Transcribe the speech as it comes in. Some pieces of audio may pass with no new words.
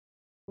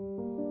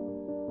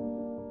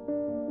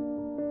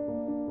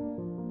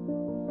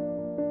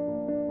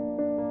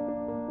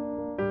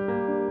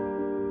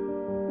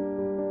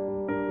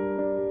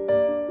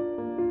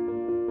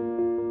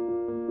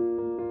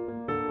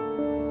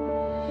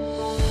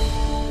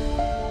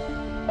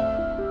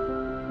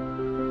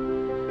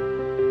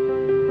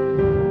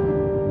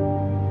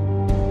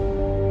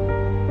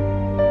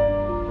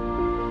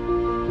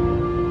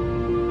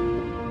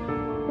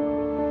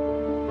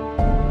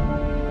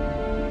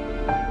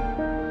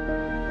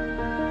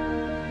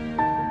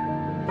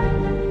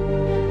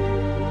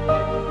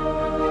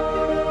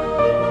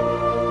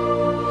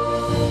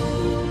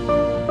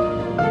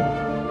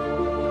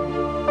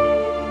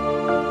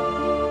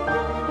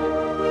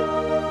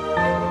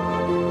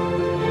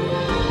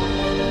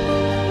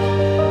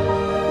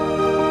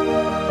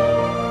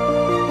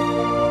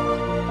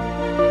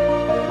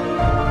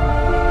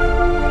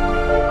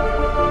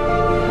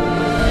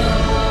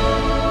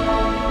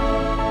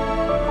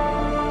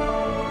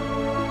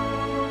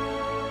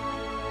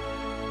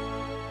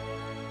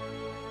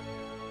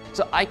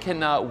So I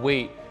cannot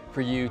wait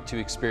for you to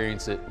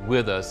experience it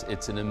with us.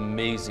 It's an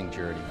amazing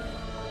journey.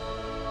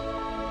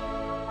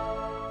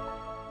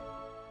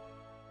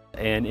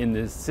 And in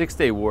the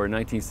Six-Day War in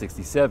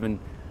 1967,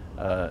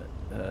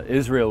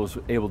 Israel was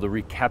able to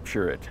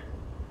recapture it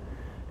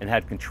and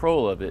had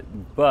control of it,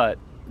 but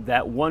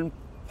that one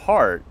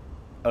part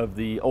of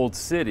the old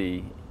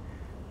city,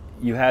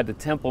 you had the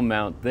Temple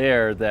Mount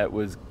there that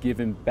was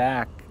given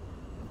back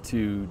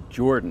to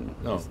Jordan.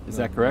 Is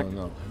that correct?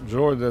 No.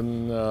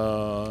 Jordan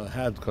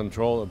had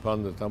control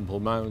upon the Temple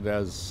Mount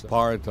as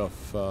part of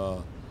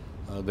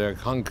their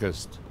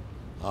conquest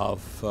of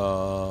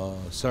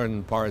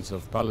certain parts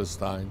of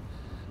Palestine,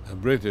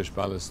 British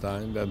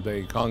Palestine, that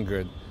they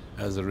conquered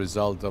as a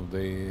result of the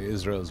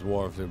Israel's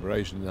War of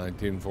Liberation in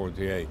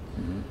 1948.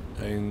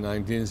 Mm-hmm. In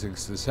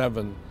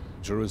 1967,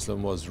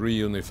 Jerusalem was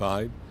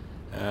reunified,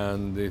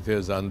 and it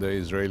is under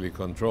Israeli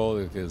control.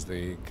 It is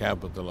the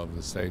capital of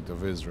the State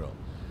of Israel.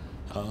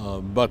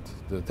 But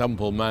the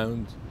Temple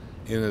Mount,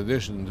 in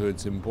addition to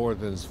its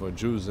importance for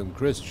Jews and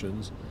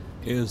Christians,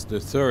 is the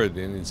third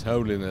in its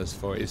holiness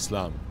for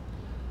Islam.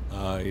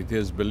 It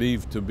is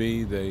believed to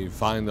be the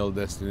final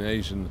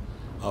destination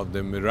of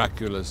the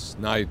miraculous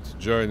night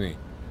journey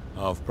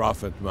of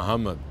Prophet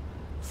Muhammad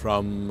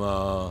from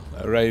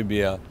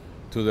Arabia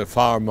to the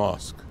Far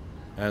Mosque.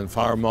 And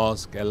Far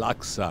Mosque,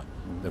 Al-Aqsa,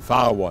 the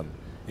far one,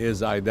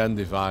 is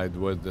identified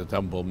with the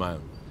Temple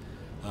Mount.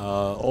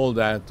 All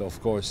that, of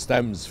course,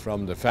 stems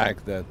from the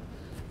fact that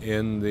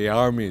in the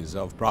armies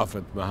of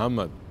Prophet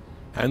Muhammad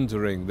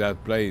entering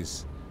that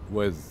place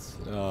with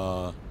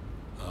the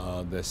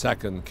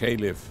second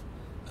Caliph,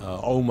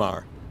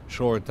 Omar,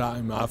 short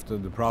time after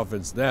the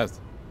Prophet's death,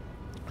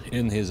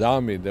 in his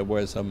army there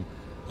were some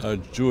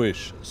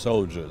Jewish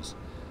soldiers,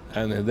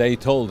 and they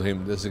told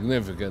him the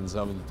significance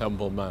of the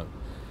Temple Mount.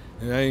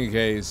 In any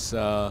case,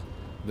 the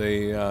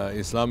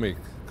Islamic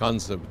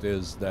concept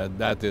is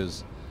that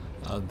is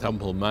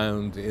Temple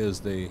Mount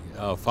is the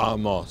Far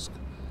Mosque.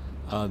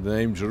 The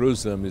name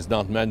Jerusalem is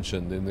not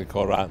mentioned in the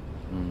Quran.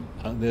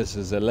 This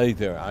is a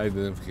later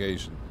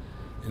identification.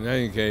 In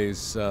any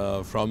case,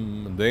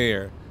 from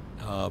there,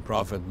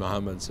 Prophet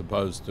Muhammad is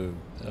supposed to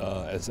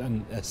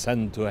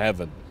ascend to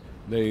heaven.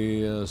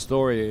 The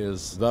story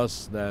is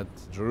thus that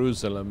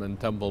Jerusalem and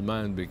Temple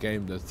Mount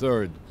became the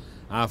third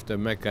after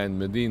Mecca and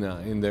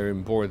Medina in their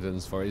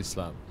importance for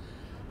Islam.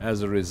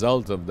 As a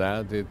result of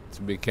that, it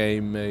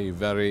became a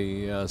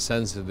very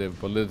sensitive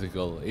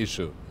political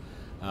issue.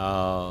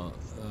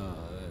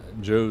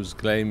 Jews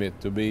claim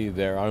it to be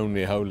their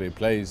only holy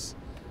place.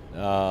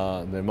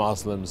 The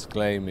Muslims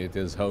claim it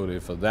is holy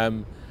for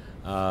them.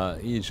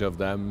 Each of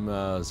them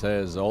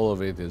says all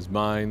of it is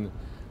mine.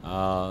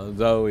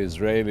 Though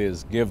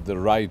Israelis give the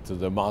right to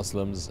the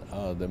Muslims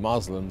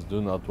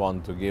do not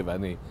want to give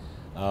any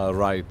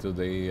right to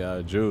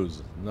the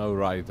Jews. No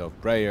right of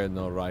prayer,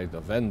 no right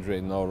of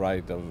entry, no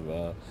right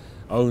of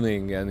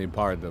owning any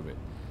part of it.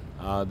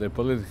 The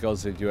political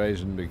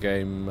situation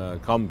became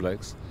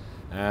complex,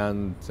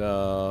 and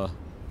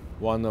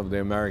one of the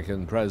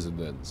American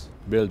presidents,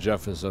 Bill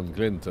Jefferson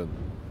Clinton,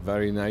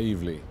 very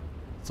naively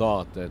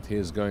thought that he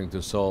is going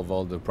to solve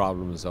all the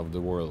problems of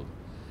the world.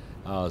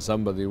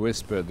 Somebody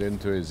whispered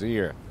into his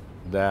ear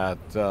that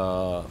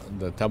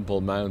the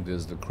Temple Mount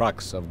is the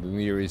crux of the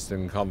Near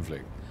Eastern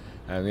conflict.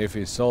 And if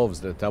he solves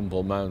the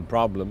Temple Mount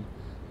problem,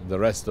 the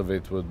rest of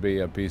it would be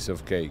a piece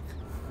of cake.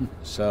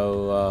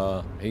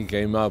 So he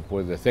came up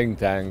with a think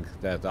tank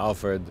that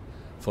offered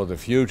for the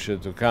future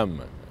to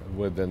come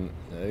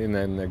in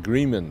an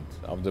agreement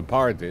of the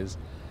parties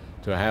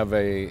to have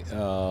a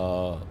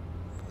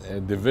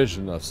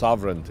division of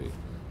sovereignty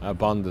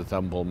upon the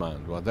Temple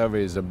Mount. Whatever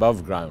is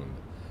above ground,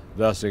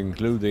 thus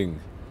including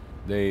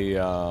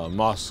the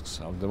mosques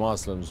of the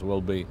Muslims,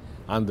 will be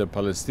under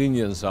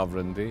Palestinian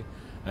sovereignty,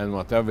 and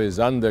whatever is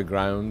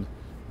underground,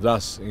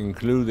 thus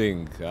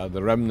including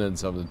the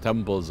remnants of the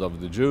temples of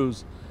the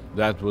Jews,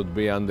 that would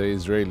be under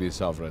Israeli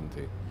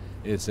sovereignty.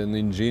 It's an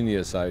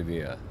ingenious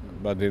idea,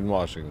 but in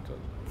Washington.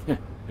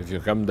 If you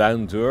come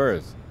down to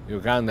earth, You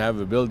can't have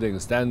a building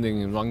standing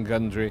in one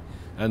country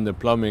and the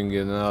plumbing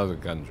in another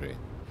country.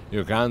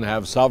 You can't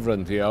have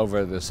sovereignty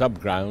over the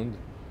subground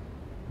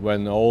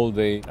when all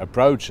the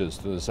approaches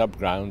to the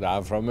subground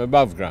are from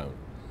above ground.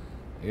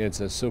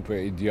 It's a super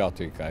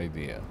idiotic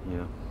idea.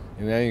 Yeah.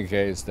 In any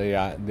case, the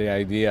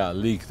idea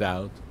leaked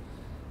out,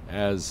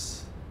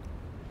 as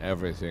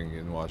everything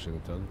in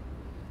Washington,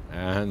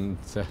 and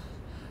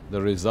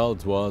the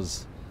result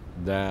was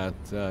that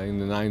in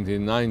the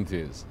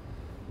 1990s,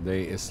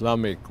 the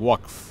Islamic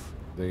Waqf,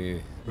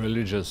 the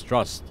religious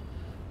trust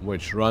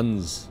which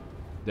runs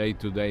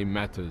day-to-day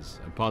matters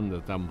upon the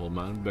Temple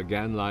Mount,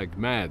 began like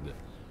mad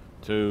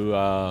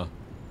to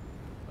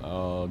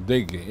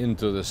dig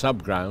into the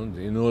subground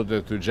in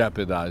order to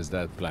jeopardize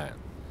that plan.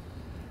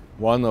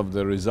 One of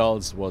the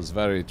results was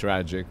very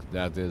tragic.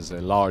 That is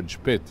a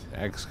large pit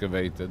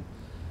excavated,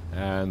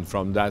 and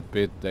from that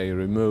pit they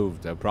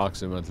removed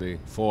approximately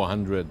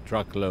 400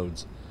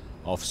 truckloads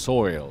of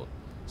soil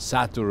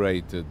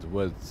saturated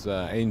with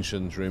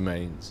ancient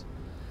remains.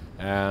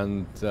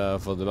 And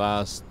for the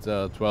last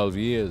 12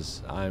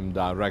 years I'm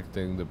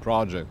directing the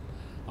project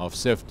of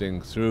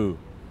sifting through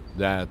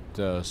that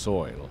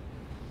soil.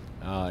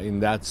 In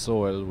that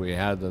soil we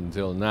had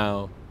until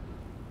now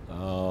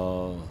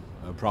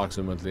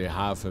approximately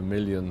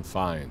 500,000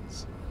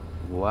 finds.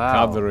 Wow.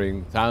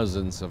 Covering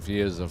thousands of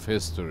years of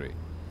history.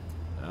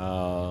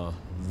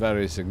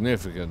 Very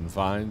significant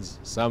finds,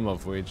 some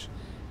of which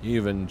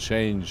even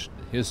changed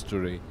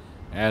history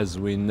as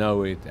we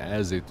know it,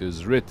 as it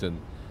is written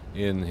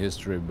in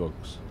history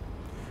books.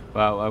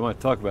 Wow, I want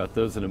to talk about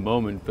those in a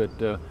moment,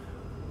 but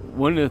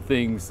one of the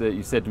things that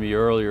you said to me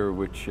earlier,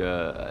 which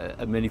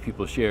many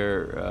people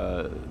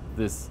share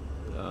this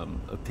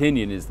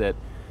opinion, is that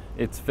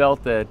it's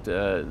felt that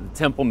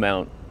Temple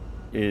Mount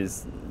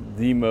is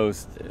the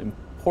most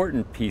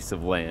important piece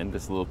of land,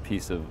 this little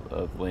piece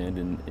of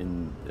land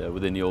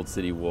within the old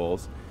city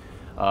walls,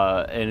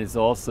 and it's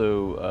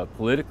also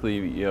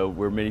politically,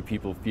 where many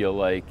people feel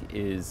like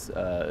is,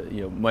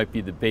 might be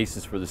the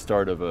basis for the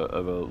start of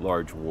a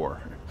large war.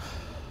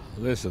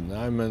 Listen,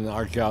 I'm an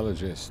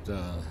archaeologist.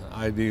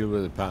 I deal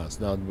with the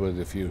past, not with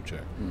the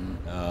future.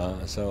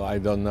 Mm-hmm. So I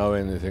don't know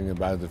anything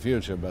about the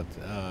future, but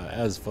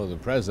as for the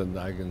present,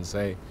 I can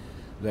say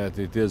that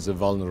it is a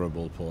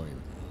vulnerable point.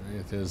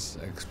 It is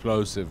an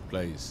explosive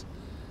place,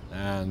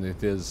 and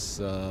it is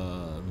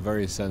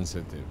very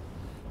sensitive.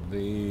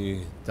 The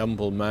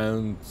Temple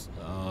Mount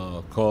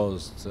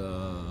caused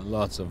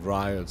lots of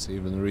riots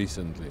even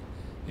recently.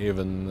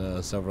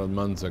 Even several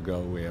months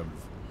ago we have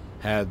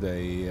had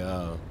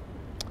a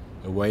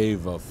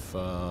wave of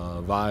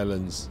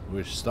violence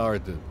which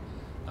started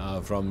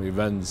from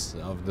events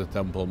of the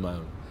Temple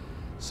Mount.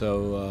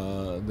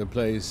 So the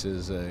place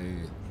is a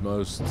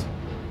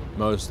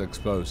most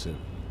explosive.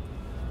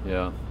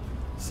 Yeah.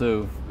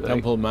 So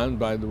Temple Mount,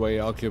 by the way,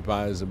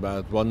 occupies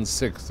about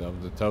 1/6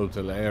 of the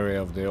total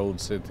area of the old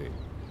city.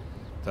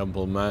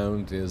 Temple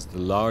Mount is the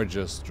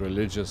largest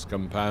religious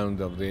compound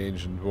of the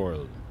ancient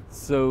world.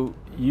 So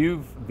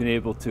you've been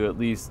able to at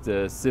least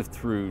sift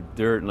through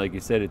dirt, and like you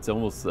said, it's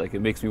almost like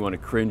it makes me want to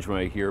cringe when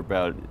I hear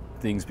about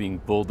things being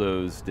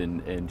bulldozed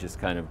and just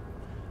kind of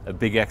a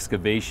big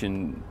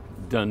excavation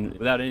done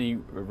without any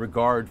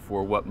regard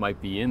for what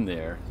might be in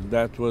there.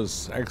 That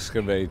was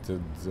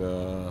excavated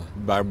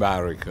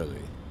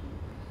barbarically,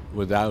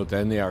 without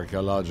any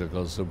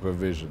archaeological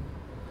supervision.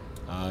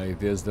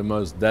 It is the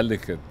most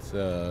delicate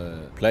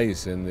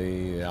place in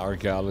the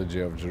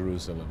archaeology of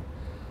Jerusalem.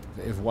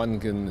 If one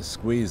can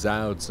squeeze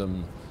out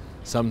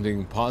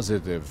something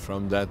positive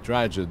from that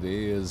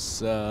tragedy, is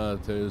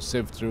to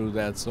sift through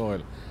that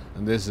soil.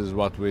 And this is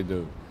what we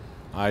do.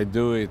 I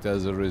do it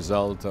as a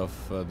result of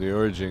the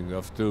urging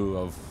of two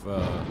of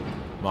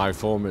my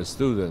former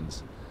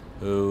students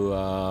who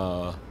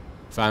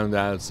found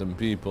out some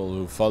people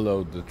who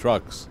followed the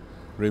trucks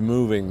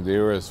removing the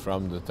earth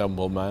from the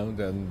Temple Mount,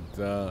 and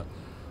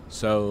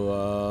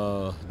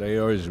so they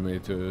urged me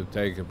to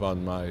take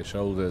upon my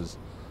shoulders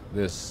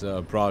this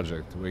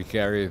project. We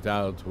carry it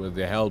out with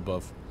the help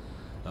of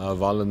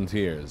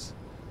volunteers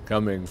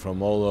coming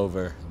from all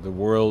over the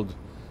world,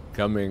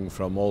 coming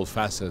from all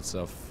facets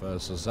of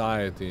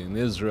society in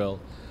Israel,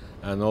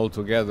 and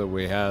altogether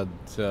we had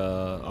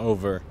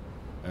over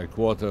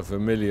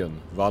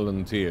 250,000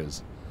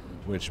 volunteers,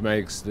 which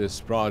makes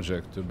this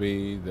project to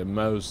be the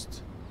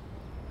most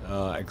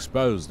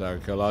exposed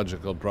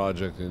archaeological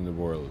project in the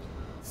world.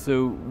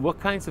 So what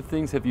kinds of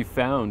things have you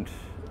found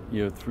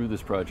through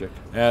this project?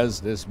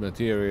 As this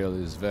material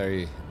is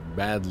very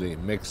badly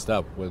mixed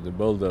up with the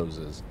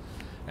bulldozers,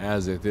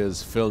 as it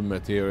is fill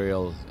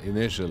material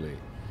initially,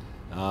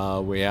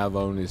 we have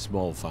only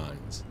small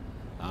finds.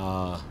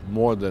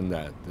 More than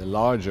that, the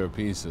larger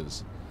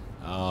pieces,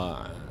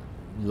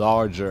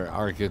 larger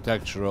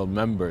architectural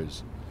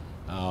members,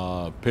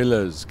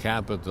 pillars,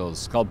 capitals,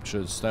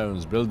 sculptured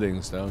stones,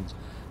 building stones,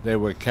 they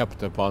were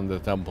kept upon the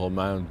Temple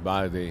Mount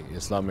by the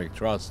Islamic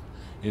Trust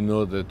in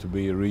order to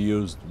be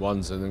reused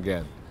once and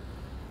again.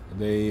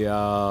 The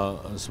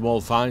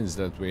small finds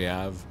that we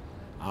have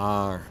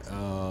are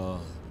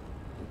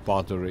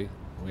pottery,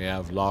 We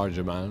have large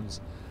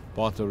amounts.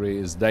 Pottery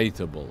is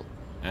datable,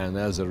 and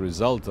as a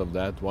result of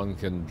that, one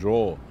can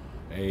draw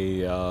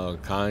a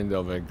kind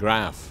of a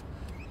graph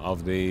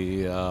of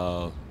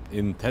the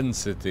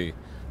intensity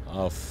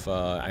of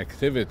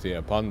activity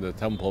upon the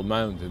Temple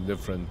Mount in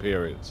different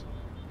periods.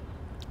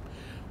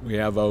 We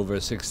have over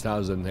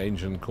 6,000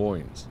 ancient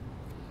coins.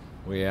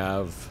 We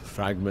have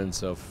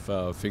fragments of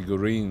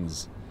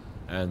figurines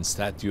and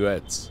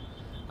statuettes.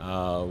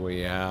 We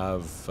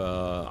have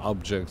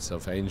objects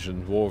of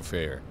ancient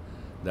warfare,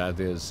 that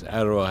is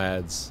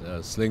arrowheads,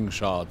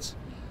 slingshots,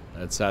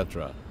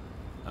 etc.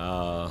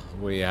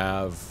 We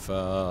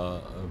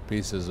have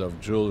pieces of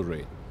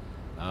jewelry.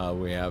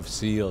 We have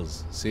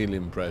seals, seal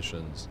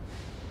impressions,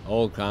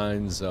 all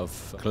kinds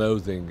of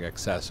clothing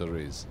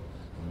accessories,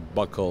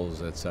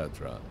 buckles,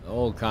 etc.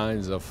 All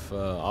kinds of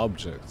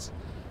objects.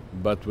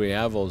 But we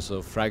have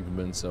also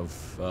fragments of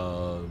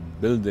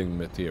building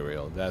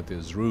material, that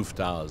is roof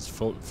tiles,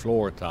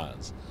 floor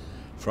tiles.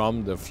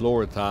 From the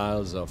floor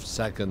tiles of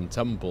Second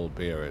Temple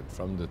period,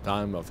 from the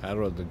time of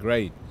Herod the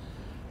Great,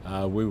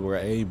 we were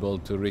able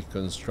to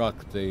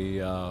reconstruct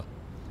the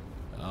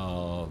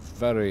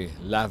very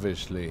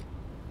lavishly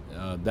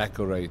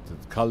decorated,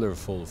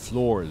 colorful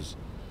floors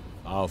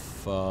of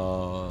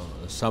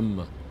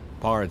some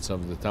parts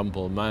of the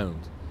Temple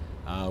Mount,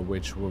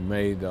 which were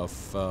made of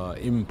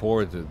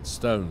imported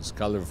stones,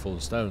 colorful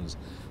stones,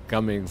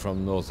 coming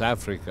from North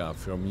Africa,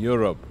 from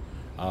Europe,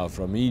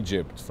 from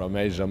Egypt, from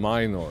Asia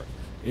Minor,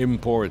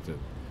 imported.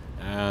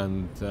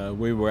 And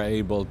we were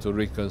able to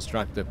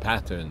reconstruct the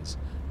patterns,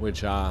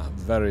 which are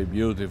very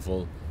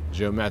beautiful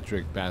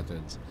geometric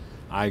patterns.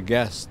 I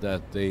guess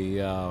that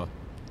the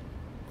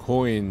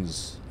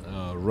coins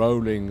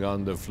rolling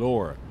on the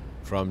floor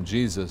from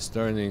Jesus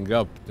turning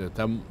up, the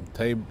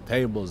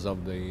tables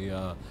of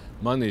the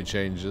money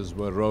changers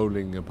were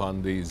rolling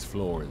upon these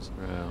floors.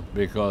 Wow.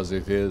 Because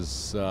it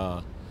is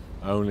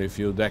only a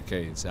few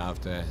decades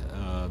after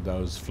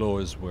those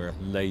floors were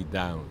laid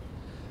down.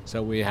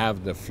 So we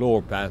have the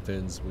floor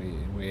patterns,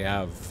 we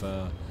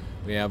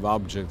have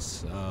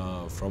objects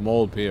from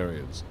all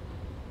periods,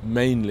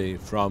 mainly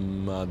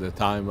from the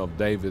time of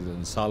David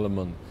and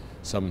Solomon,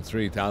 some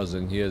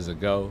 3,000 years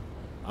ago,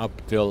 up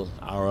till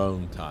our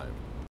own time.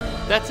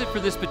 That's it for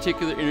this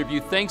particular interview.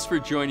 Thanks for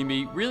joining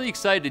me. Really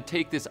excited to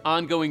take this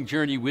ongoing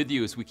journey with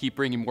you as we keep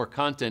bringing more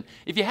content.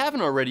 If you haven't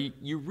already,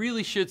 you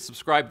really should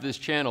subscribe to this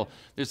channel.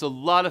 There's a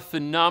lot of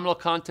phenomenal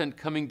content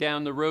coming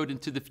down the road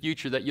into the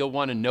future that you'll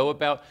want to know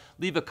about.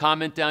 Leave a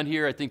comment down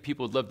here. I think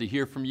people would love to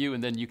hear from you,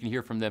 and then you can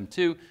hear from them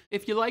too.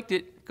 If you liked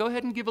it, go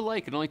ahead and give a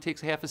like. It only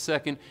takes half a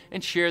second,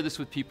 and share this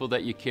with people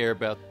that you care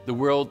about. The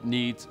world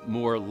needs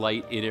more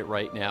light in it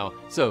right now.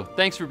 So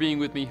thanks for being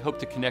with me. Hope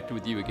to connect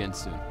with you again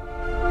soon.